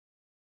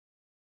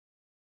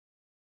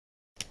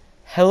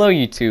Hello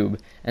YouTube,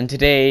 and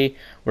today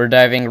we're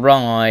diving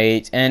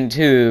right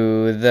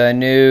into the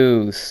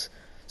news.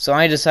 So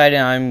I decided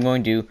I'm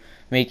going to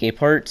make a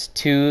part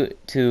 2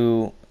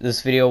 to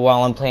this video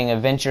while I'm playing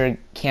Adventure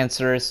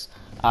Cancerous,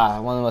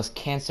 one of the most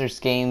cancerous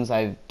games.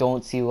 I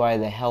don't see why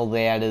the hell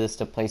they added this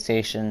to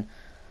PlayStation,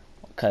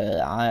 cause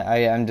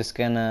I'm just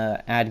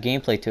gonna add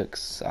gameplay to it,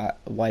 'cause,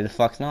 why the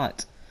fuck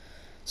not?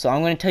 So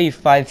I'm going to tell you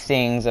 5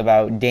 things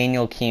about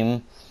Daniel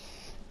Keem,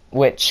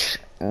 which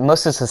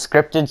most of this is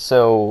scripted,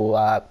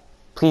 so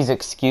please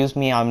excuse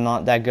me. I'm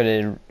not that good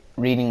at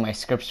reading my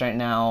scripts right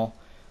now.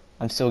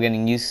 I'm still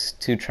getting used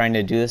to trying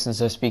to do this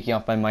instead of speaking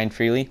off my mind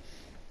freely.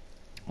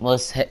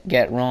 Let's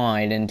get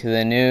right into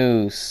the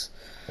news.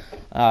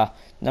 Fact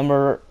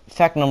number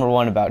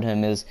 1 about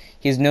him is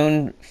he's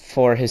known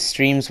for his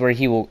streams where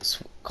he will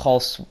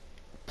call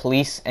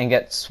police and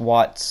get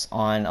SWATs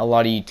on a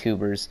lot of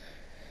YouTubers.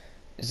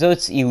 So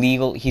it's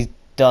illegal, he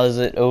does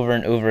it over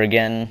and over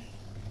again.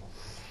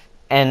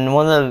 And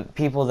one of the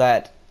people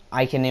that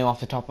I can name off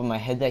the top of my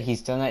head that he's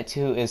done that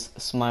to is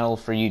Smile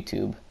for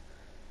YouTube.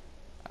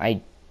 I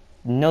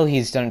know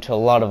he's done it to a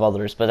lot of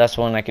others, but that's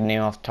one I can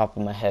name off the top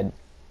of my head.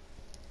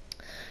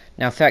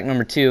 Now, fact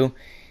number 2,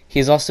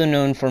 he's also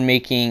known for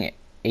making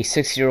a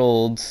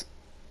 6-year-old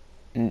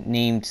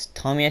named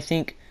Tommy, I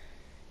think,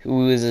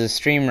 who is a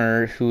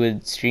streamer who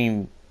would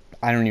stream,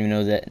 I don't even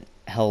know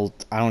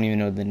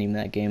the name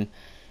of that game.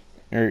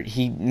 Or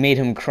he made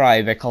him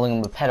cry by calling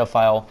him a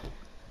pedophile.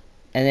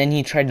 And then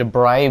he tried to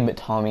bribe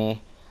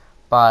Tommy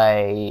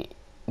by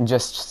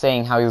just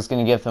saying how he was going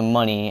to give him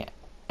money,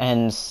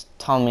 and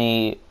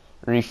Tommy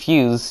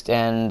refused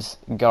and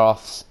got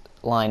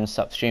offline and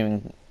stopped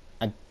streaming.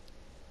 I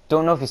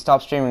don't know if he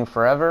stopped streaming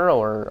forever,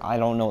 or I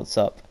don't know what's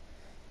up.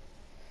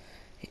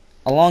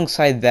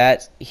 Alongside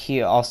that,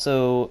 he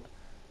also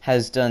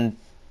has done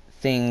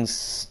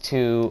things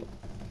to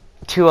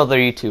 2 other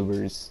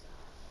YouTubers.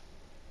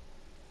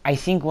 I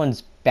think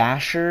one's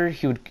Basher.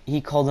 He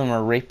called him a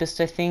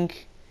rapist, I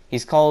think.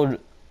 He's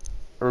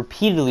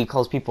repeatedly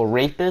calls people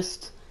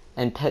rapists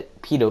and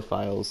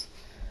pedophiles.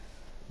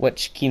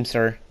 Which,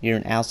 Keemstar, you're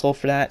an asshole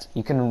for that.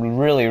 You can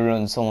really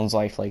ruin someone's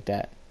life like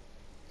that.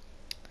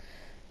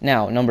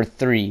 Now, number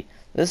 3.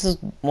 This is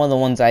one of the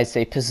ones I'd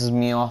say pisses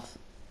me off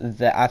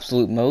the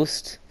absolute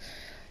most.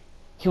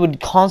 He would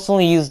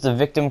constantly use the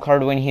victim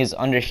card when he is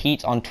under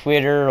heat on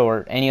Twitter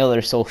or any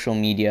other social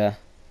media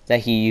that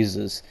he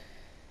uses.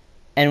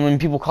 And when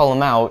people call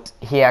him out,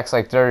 he acts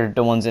like they're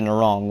the ones in the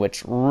wrong,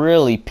 which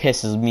really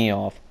pisses me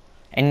off.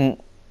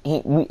 And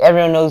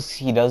everyone knows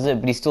he does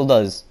it, but he still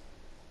does.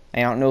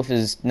 I don't know if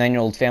his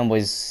 9-year-old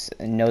fanboys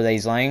know that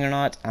he's lying or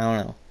not. I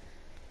don't know.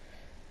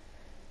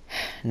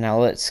 Now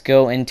let's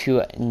go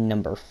into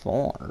number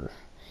 4.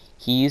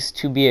 He used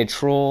to be a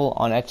troll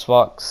on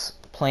Xbox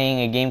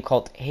playing a game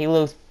called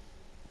Halo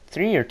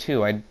 3 or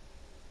 2. I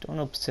don't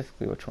know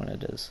specifically which one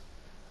it is.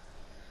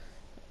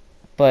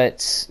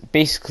 But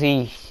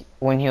basically,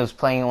 when he was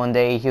playing it one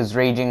day, he was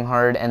raging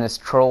hard, and this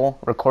troll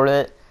recorded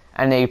it,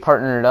 and they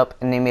partnered up,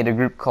 and they made a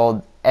group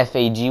called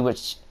FAG,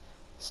 which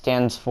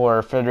stands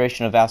for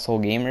Federation of Asshole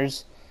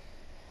Gamers.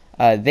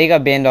 They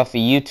got banned off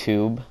of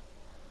YouTube,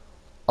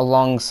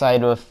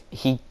 alongside with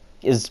he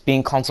is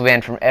being console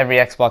banned from every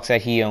Xbox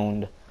that he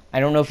owned.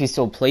 I don't know if he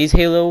still plays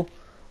Halo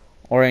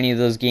or any of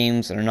those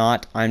games or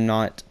not. I'm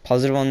not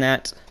positive on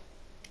that.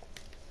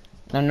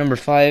 Now, number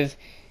 5.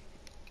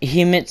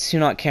 He admits to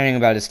not caring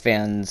about his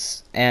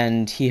fans,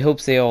 and he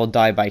hopes they all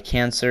die by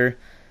cancer.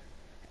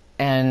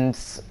 And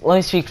let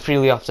me speak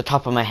freely off the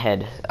top of my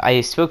head.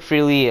 I spoke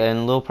freely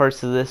in little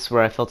parts of this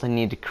where I felt I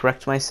needed to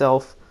correct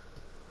myself,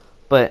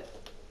 but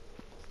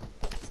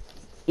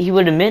he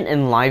would admit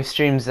in live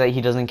streams that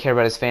he doesn't care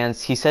about his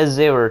fans. He says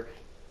they were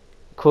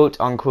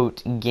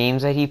quote-unquote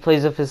games that he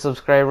plays with his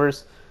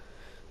subscribers,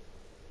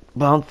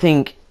 but I don't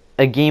think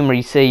a game where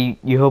you say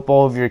you hope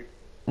all of your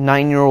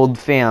 9-year-old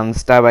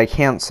fans die by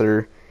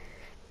cancer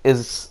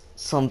is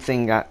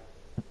something that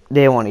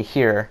they want to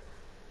hear.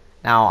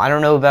 Now, I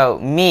don't know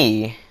about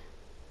me,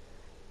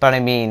 but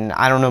I mean,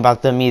 I don't know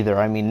about them either.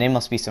 I mean, they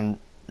must be some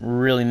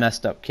really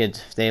messed up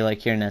kids if they like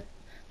hearing that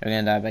they're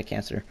gonna die by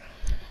cancer.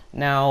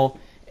 Now,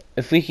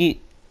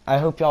 I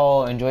hope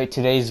y'all enjoyed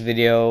today's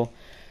video,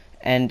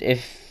 and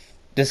if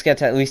this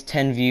gets at least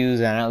 10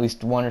 views and at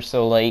least 1 or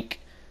so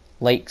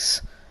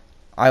likes,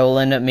 I will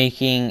end up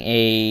making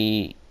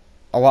a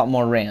lot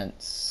more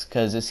rants,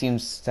 because it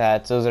seems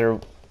that those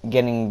are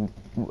getting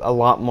a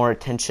lot more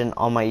attention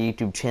on my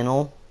YouTube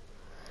channel.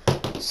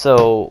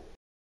 So